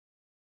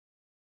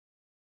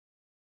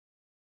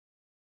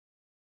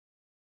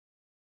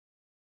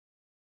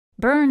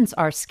Burns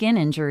are skin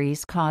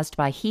injuries caused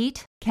by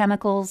heat,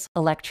 chemicals,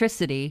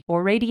 electricity,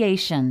 or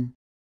radiation.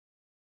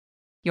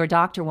 Your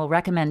doctor will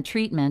recommend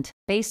treatment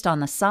based on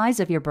the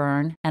size of your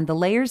burn and the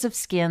layers of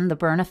skin the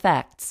burn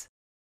affects.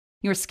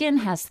 Your skin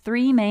has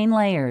 3 main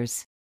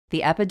layers: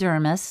 the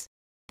epidermis,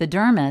 the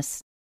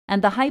dermis,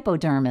 and the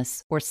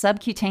hypodermis, or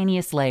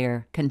subcutaneous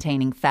layer,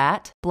 containing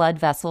fat, blood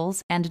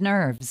vessels, and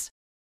nerves.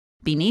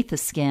 Beneath the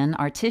skin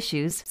are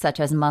tissues such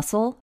as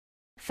muscle,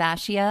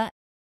 fascia,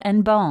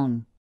 and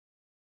bone.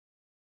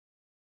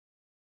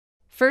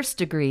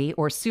 First-degree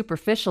or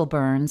superficial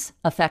burns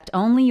affect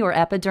only your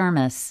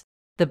epidermis.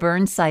 The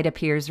burn site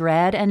appears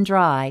red and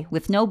dry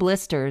with no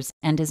blisters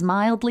and is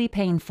mildly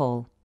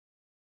painful.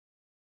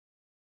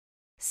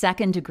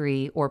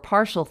 Second-degree or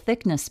partial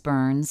thickness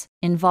burns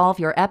involve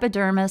your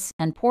epidermis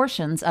and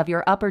portions of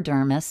your upper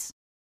dermis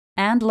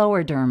and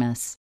lower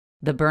dermis.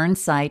 The burn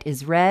site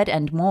is red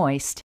and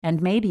moist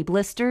and may be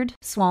blistered,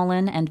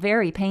 swollen, and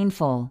very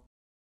painful.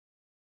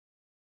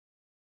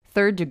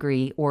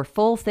 Third-degree or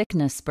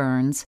full-thickness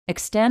burns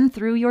extend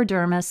through your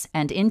dermis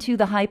and into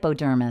the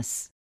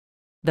hypodermis.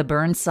 The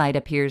burn site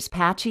appears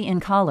patchy in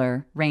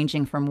color,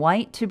 ranging from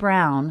white to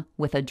brown,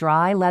 with a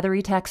dry,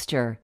 leathery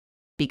texture.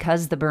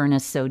 Because the burn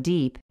is so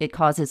deep, it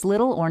causes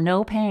little or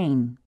no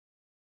pain.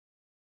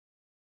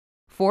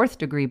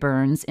 Fourth-degree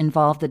burns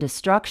involve the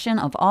destruction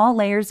of all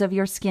layers of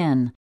your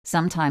skin,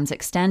 sometimes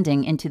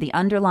extending into the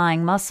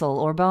underlying muscle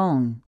or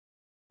bone.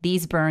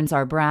 These burns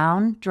are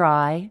brown,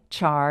 dry,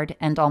 charred,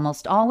 and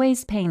almost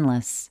always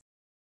painless.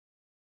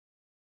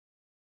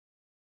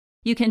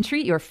 You can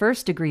treat your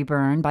first-degree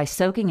burn by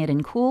soaking it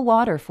in cool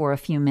water for a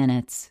few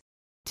minutes.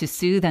 To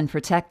soothe and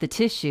protect the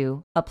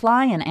tissue,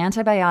 apply an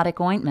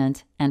antibiotic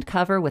ointment and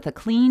cover with a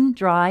clean,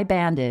 dry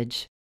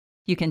bandage.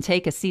 You can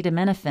take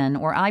acetaminophen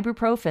or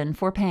ibuprofen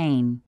for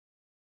pain.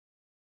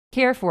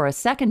 Care for a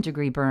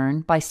second-degree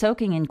burn by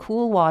soaking in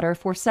cool water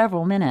for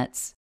several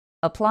minutes.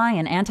 Apply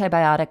an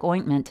antibiotic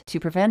ointment to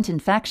prevent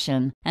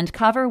infection and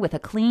cover with a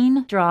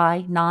clean,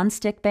 dry,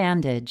 non-stick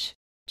bandage.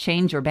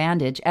 Change your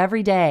bandage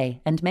every day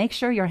and make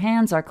sure your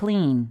hands are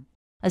clean.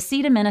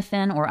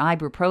 Acetaminophen or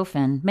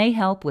ibuprofen may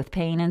help with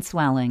pain and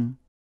swelling.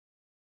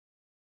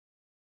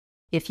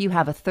 If you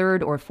have a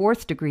third or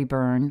fourth-degree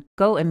burn,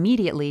 go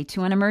immediately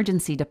to an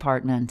emergency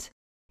department.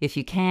 If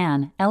you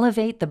can,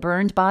 elevate the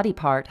burned body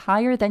part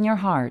higher than your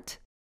heart.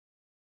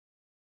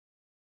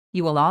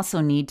 You will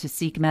also need to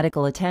seek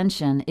medical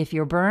attention if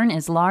your burn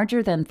is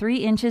larger than 3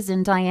 inches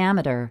in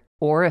diameter,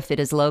 or if it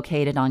is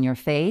located on your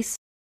face,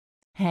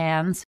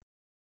 hands,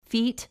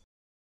 feet,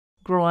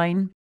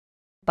 groin,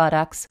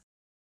 buttocks,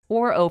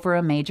 or over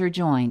a major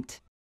joint.